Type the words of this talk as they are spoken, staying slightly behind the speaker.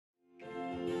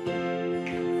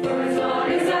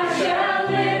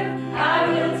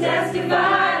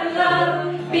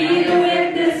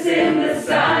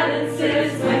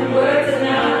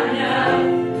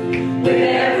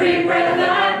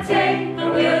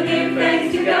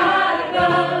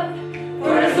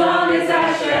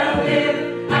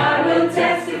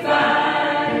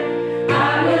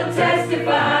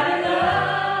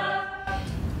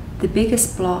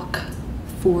biggest block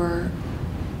for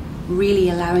really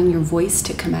allowing your voice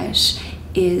to come out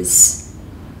is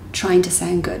trying to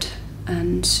sound good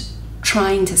and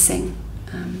trying to sing.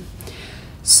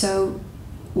 So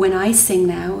when I sing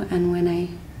now, and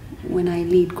when I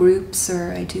lead groups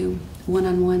or I do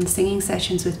one-on-one singing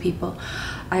sessions with people,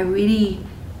 I really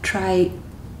try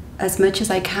as much as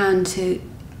I can to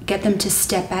get them to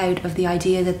step out of the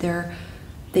idea that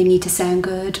they need to sound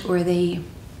good or they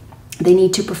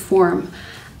need to perform,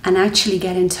 and actually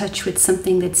get in touch with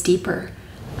something that's deeper.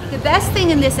 The best thing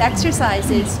in this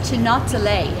exercise is to not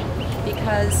delay,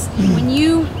 because when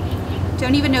you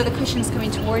don't even know the cushion's coming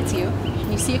towards you,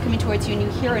 and you see it coming towards you and you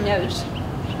hear a note,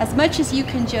 as much as you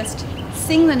can just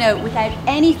sing the note without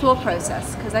any thought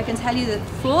process, because I can tell you that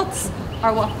thoughts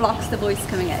are what blocks the voice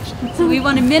coming out. So we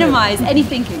want to minimize any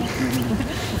thinking.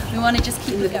 We want to just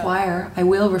keep in the choir. I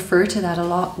will refer to that a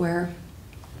lot, where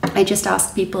I just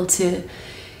ask people to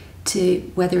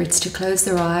whether it's to close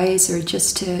their eyes or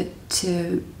just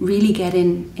to really get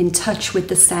in touch with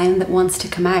the sound that wants to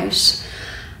come out,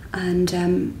 and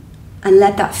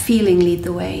let that feeling lead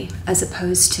the way, as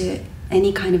opposed to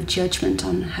any kind of judgment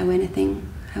on how anything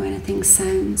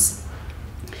sounds.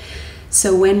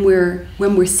 So when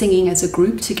we're singing as a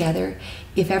group together,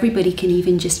 if everybody can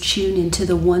even just tune into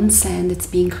the one sound that's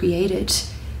being created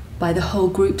by the whole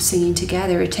group singing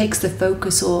together, it takes the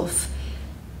focus off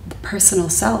the personal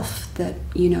self that,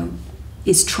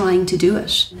 is trying to do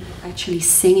it. Actually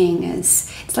singing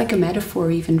it's like a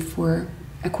metaphor even for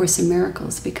A Course in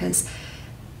Miracles, because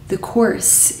the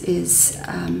Course is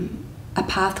a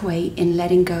pathway in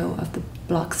letting go of the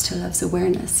blocks to love's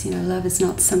awareness. Love is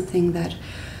not something that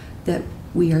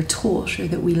we are taught or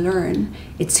that we learn.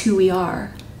 It's who we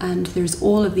are, and there's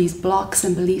all of these blocks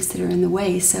and beliefs that are in the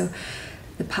way. So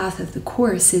the path of the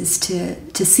Course is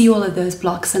to see all of those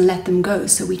blocks and let them go,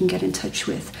 so we can get in touch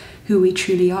with who we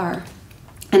truly are.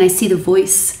 And I see the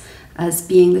voice as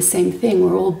being the same thing.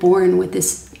 We're all born with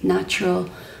this natural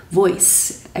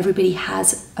voice. Everybody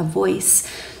has a voice.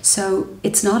 So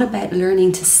it's not about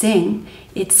learning to sing.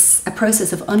 It's a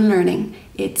process of unlearning.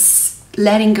 It's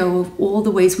letting go of all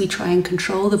the ways we try and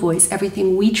control the voice,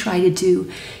 everything we try to do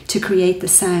to create the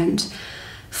sound,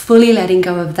 fully letting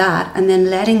go of that, and then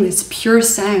letting this pure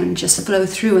sound just flow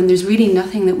through. And there's really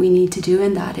nothing that we need to do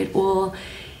in that.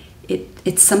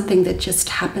 It's something that just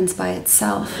happens by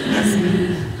itself.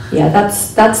 Yeah,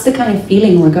 that's the kind of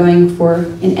feeling we're going for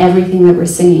in everything that we're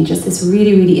singing, just this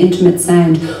really, really intimate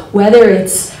sound. Whether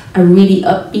it's a really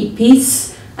upbeat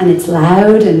piece and it's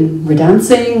loud and we're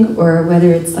dancing, or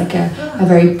whether it's like a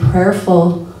very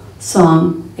prayerful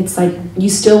song, it's like you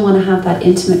still want to have that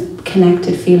intimate,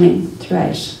 connected feeling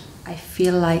throughout. I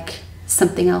feel like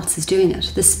something else is doing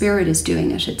it. The spirit is doing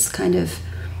it. It's kind of,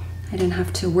 I don't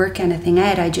have to work anything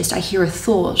out. I hear a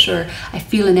thought, or I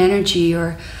feel an energy,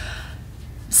 or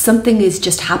something is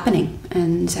just happening,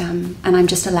 and I'm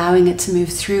just allowing it to move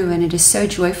through, and it is so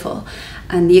joyful.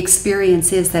 And the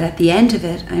experience is that at the end of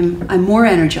it, I'm more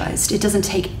energized. It doesn't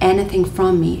take anything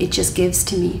from me. It just gives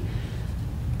to me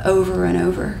over and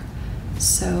over.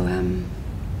 So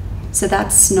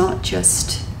that's not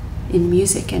just in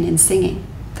music and in singing.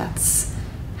 That's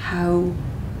how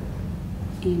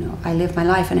I live my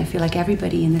life, and I feel like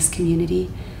everybody in this community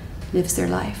lives their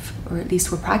life, or at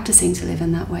least we're practicing to live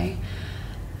in that way.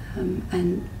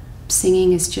 And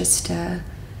singing is just a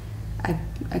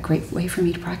great way for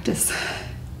me to practice.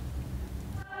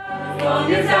 As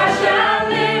long as I shall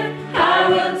live, I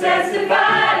will testify.